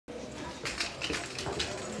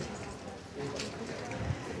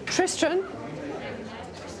Tristan?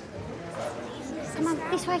 Come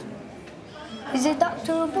on, this way. Is the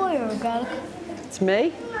doctor a boy or a girl? It's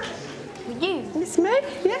me. With you? It's me,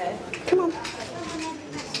 yeah. Come on.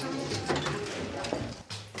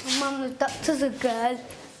 Mum, the doctor's a girl.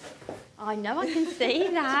 I know, I can see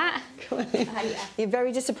that. Come on in. You're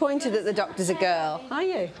very disappointed that the doctor's a girl, are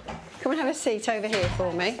you? Come and have a seat over here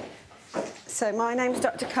for me. So my name's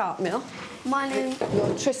Dr. Cartmill. My name...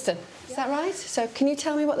 You're Tristan, is that right? So can you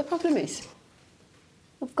tell me what the problem is?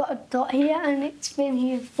 I've got a dot here and it's been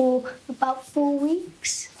here for about 4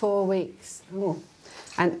 weeks. 4 weeks. Oh.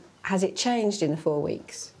 And has it changed in the 4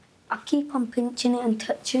 weeks? I keep on pinching it and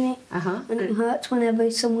touching it. Uh-huh. And it hurts whenever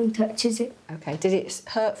someone touches it. OK. Did it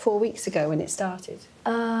hurt 4 weeks ago when it started?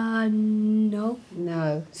 No.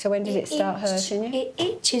 No. So when did it start hurting you? It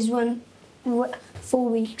itches 4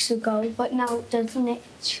 weeks ago, but now it doesn't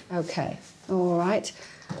itch. OK. All right.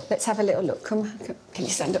 Let's have a little look. Come. Can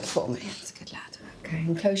you stand up for me? That's a good lad. OK.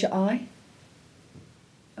 And close your eye.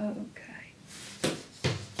 OK.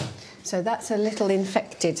 So that's a little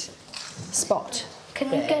infected spot. Can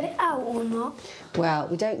you get it out or not? Well,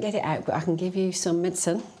 we don't get it out, but I can give you some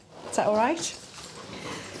medicine. Is that all right?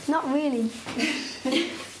 Not really.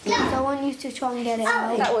 I want you to try and get it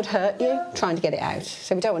out. That would hurt you, trying to get it out.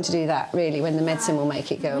 So we don't want to do that, really, when the medicine will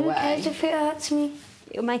make it go away. Okay, if it hurts me.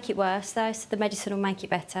 It'll make it worse, though, so the medicine will make it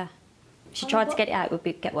better. If she tried to get it out, it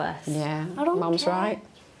would get worse. Yeah, I don't Mum's care. right.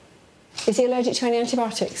 Is he allergic to any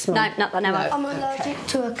antibiotics, Mum? No, not that I know of. I'm allergic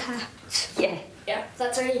to a cat. Yeah. Yeah,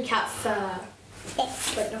 that's only cats,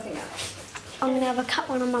 but nothing else. I'm going to have a cat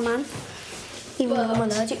when I'm a man. Even though I'm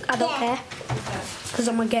allergic, I don't care. Because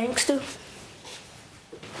I'm a gangster.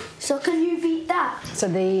 So can you beat that? So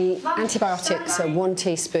the antibiotics are 1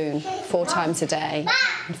 teaspoon 4 times a day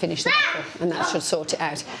and finish the bottle, and that should sort it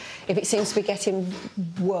out. If it seems to be getting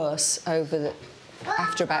worse after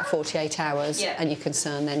about 48 hours and you're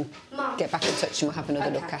concerned, then get back in touch and we'll have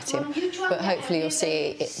another look at him. But hopefully you'll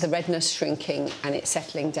see the redness shrinking and it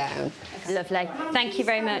settling down. Lovely. Thank you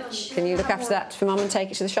very much. Can you look after that for Mum and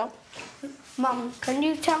take it to the shop? Mum, can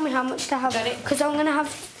you tell me how much to have? Because I'm going to have...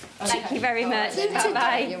 Thank you very much.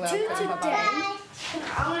 Bye-bye. 2 today.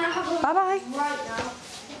 I'm going to have a... Bye-bye. Right now.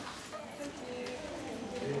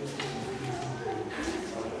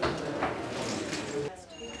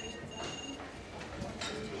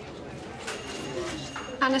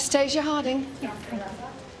 Anastasia Harding. Yeah, thank you.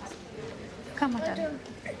 Come on, darling.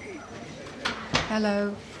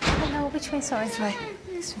 Hello. Hello, which way? Sorry.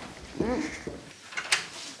 This way.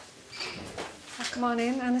 Come on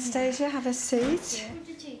in, Anastasia, have a seat.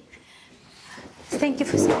 Thank you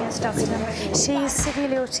for seeing us, Doctor. She is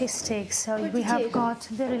severely autistic, so we have got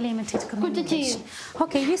very limited communication.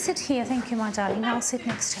 Okay, you sit here. Thank you, my darling. I'll sit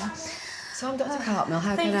next to you. So I'm Dr. Cartmill.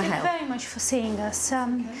 How can I Thank you help? very much for seeing us.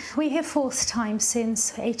 We're here 4th time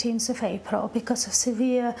since 18th of April because of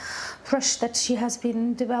severe rash that she has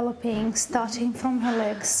been developing, starting from her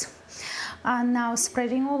legs and now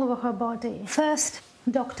spreading all over her body. First,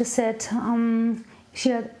 doctor said she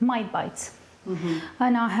had mite bites,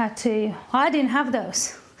 and I didn't have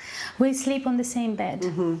those. We sleep on the same bed,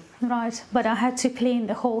 right? But I had to clean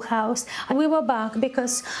the whole house. We were back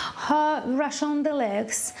because her rash on the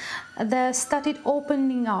legs, they started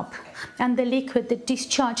opening up and the liquid, the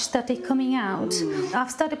discharge started coming out. I've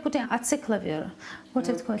started putting acyclovir, what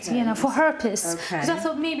it's called, you know, for herpes. Because I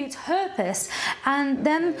thought maybe it's herpes. And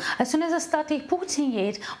then as soon as I started putting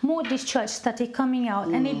it, more discharge started coming out.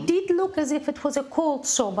 And it did look as if it was a cold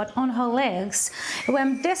sore, but on her legs.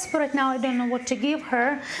 I'm desperate now, I don't know what to give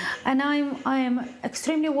her. And I am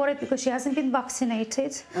extremely worried because she hasn't been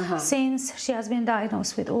vaccinated since she has been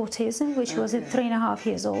diagnosed with autism, which was at 3.5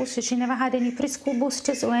 years old. So she never had any preschool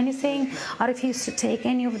boosters or anything. I refused to take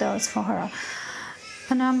any of those for her.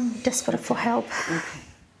 And I'm desperate for help.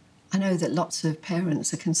 I know that lots of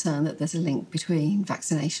parents are concerned that there's a link between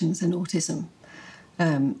vaccinations and autism.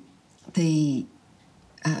 The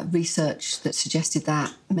research that suggested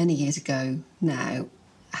that many years ago now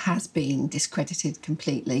has been discredited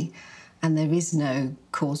completely, and there is no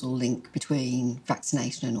causal link between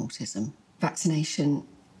vaccination and autism. Vaccination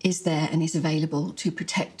is there and is available to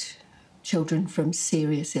protect children from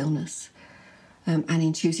serious illness. And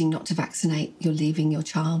in choosing not to vaccinate, you're leaving your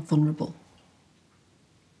child vulnerable.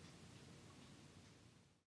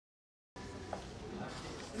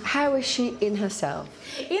 How is she in herself?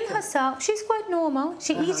 In herself, she's quite normal.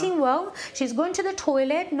 She's eating well. She's going to the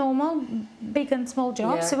toilet, normal, big and small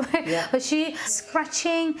jobs. But she's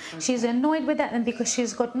scratching. She's annoyed with that, and because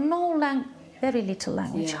she's got no very little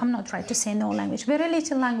language. Yeah. I'm not trying to say no language. Very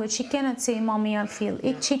little language. She cannot say, "Mommy, I feel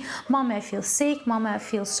itchy. Mommy, I feel sick. Mommy, I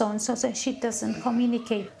feel so and so." So she doesn't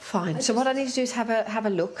communicate. Fine. So what I need to do is have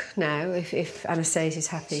a look now, if Anastasia is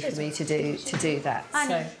happy for me to do that.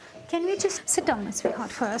 Annie, can we just sit down, my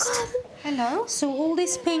sweetheart, first? Hello. So all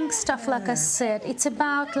this pink stuff, like I said, it's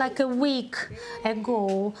about like a week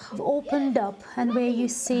ago opened up, and where you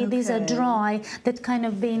see these are dry, that kind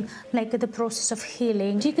of been like the process of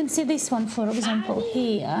healing. You can see this one, for example,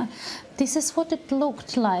 here. This is what it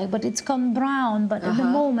looked like, but it's gone brown. But at the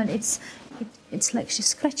moment, it's like she's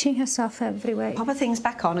scratching herself everywhere. Pop her things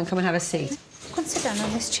back on and come and have a seat. Come sit down on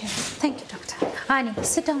this chair. Thank you, doctor. Annie,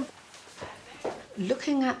 sit down.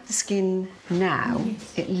 Looking at the skin now,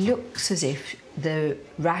 it looks as if the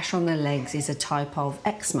rash on the legs is a type of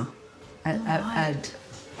eczema, a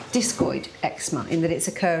discoid eczema, in that it's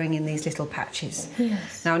occurring in these little patches.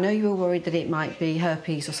 Yes. Now, I know you were worried that it might be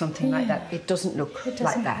herpes or something like that. It doesn't look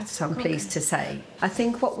like that, so I'm pleased to say. I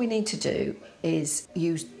think what we need to do is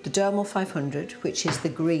use the Dermal 500, which is the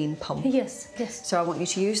green pump. Yes, yes. So I want you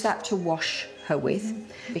to use that to wash her with,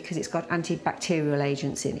 because it's got antibacterial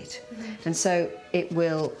agents in it. And so it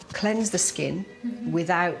will cleanse the skin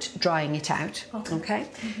without drying it out, okay?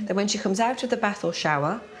 Then when she comes out of the bath or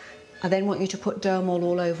shower, I then want you to put Dermal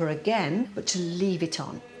all over again, but to leave it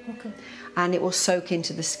on. Okay. And it will soak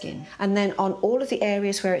into the skin. And then on all of the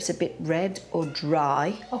areas where it's a bit red or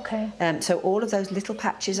dry, Okay. so all of those little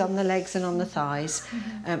patches on the legs and on the thighs,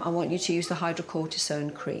 I want you to use the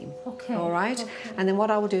hydrocortisone cream. Okay. All right? Okay. And then what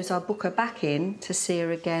I will do is I'll book her back in to see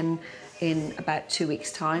her again in about 2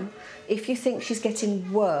 weeks' time. If you think she's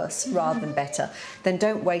getting worse rather than better, then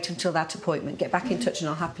don't wait until that appointment. Get back in touch and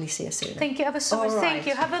I'll happily see her soon. Thank you ever so much. All Thank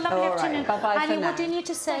you. right. Have a lovely All right. afternoon. Bye-bye for Annie, now. what do you need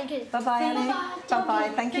to say? Bye-bye, Annie. Bye-bye.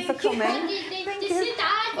 Thank you for coming. Thank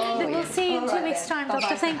you. We'll see you in 2 weeks' time,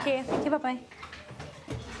 doctor. Thank you. Thank you. Bye-bye.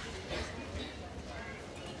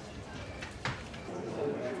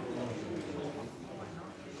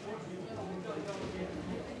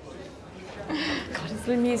 God, it's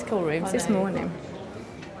the musical rooms this morning.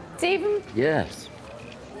 Stephen, Yes.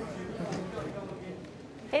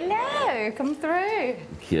 hello, come through.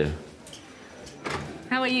 Thank you.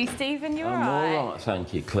 How are you, Stephen? You all I'm right? all right,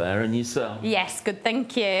 thank you, Claire. And yourself? Yes, good,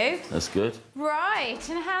 thank you. That's good. Right,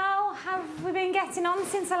 and how have we been getting on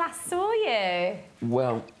since I last saw you?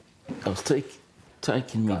 Well, I was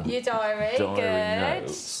taking my Your diary, good.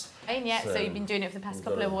 notes. And yeah, so you've been doing it for the past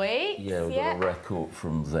couple of weeks. Yeah, we've got a record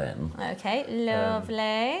from then. Okay,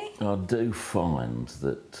 lovely. I do find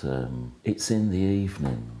that it's in the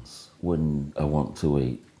evenings when I want to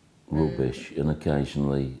eat rubbish, and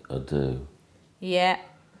occasionally I do. Yeah.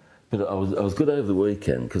 But I was good over the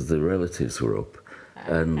weekend because the relatives were up,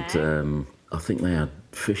 and I think they had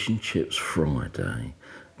fish and chips Friday,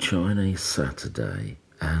 Chinese Saturday,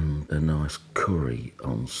 and a nice curry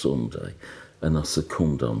on Sunday. And I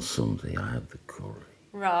succumbed on Sunday. I had the curry.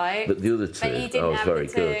 Right. But the other two, But you didn't I was have very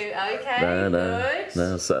the two. good. Okay, good.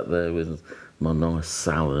 No, I sat there with my nice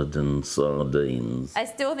salad and sardines. I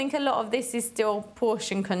still think a lot of this is still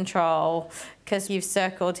portion control, because you've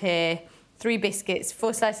circled here 3 biscuits,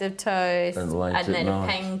 4 slices of toast, And late at then a night.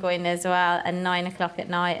 penguin as well, and 9 o'clock at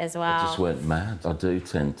night as well. I just went mad. I do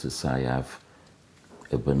tend to say have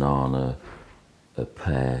a banana, a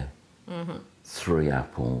pear, 3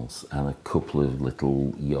 apples, and a couple of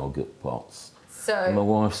little yoghurt pots. And my So,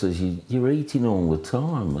 wife says, you're eating all the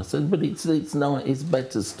time. I said, but it's not, it's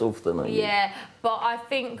better stuff than I eat. yeah, but I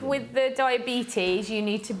think with the diabetes, you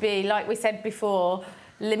need to be, like we said before,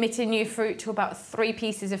 limiting your fruit to about 3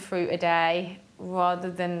 pieces of fruit a day rather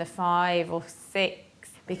than the 5 or 6,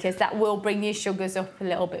 because that will bring your sugars up a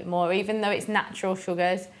little bit more, even though it's natural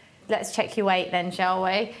sugars. Let's check your weight then, shall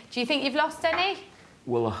we? Do you think you've lost any?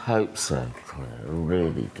 Well, I hope so, Claire. I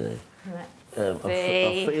really do. Let's I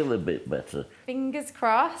see. feel a bit better. Fingers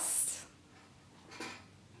crossed.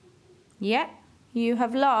 Yep, you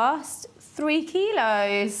have lost 3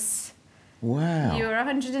 kilos. Wow. You were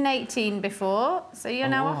 118 before, so you're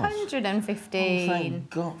now was. 115. Oh, thank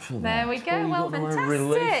God for that. There we go. Oh, Well, you've got no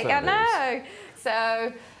relief, fantastic. I that know.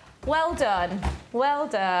 So, well done. Well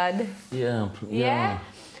done. is. Yeah. Yeah.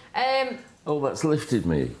 Oh, that's lifted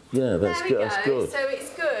me. Yeah, that's There we good. go. That's good. So it's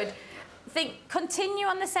good. I think continue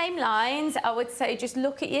on the same lines. I would say just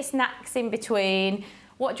look at your snacks in between.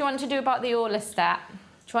 What do you want to do about the orlistat?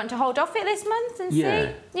 Do you want to hold off it this month and Yeah.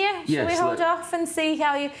 see? Yeah. Shall we Yes, hold off and see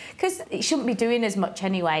how you? Because it shouldn't be doing as much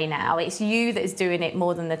anyway now. It's you that's doing it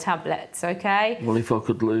more than the tablets. Okay. Well, if I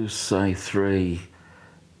could lose, say, 3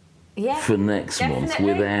 Yeah. for next month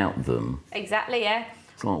definitely. without them, Exactly. Yeah.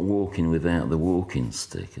 it's like walking without the walking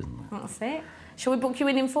stick, isn't it? That's it. Shall we book you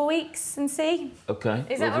in 4 weeks and see? Okay.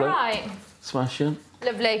 Is that all right? Smashing.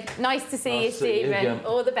 Lovely. Nice to see you, Stephen.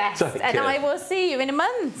 All the best. Take and care. I will see you in a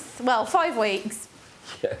month. Well, 5 weeks.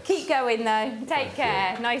 Yes. Keep going though. Take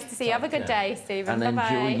care. You. Nice to see you. Have a good day, Stephen. And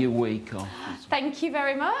Bye-bye. enjoy your week off. Thank you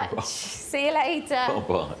very much. See you later.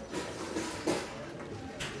 Bye-bye.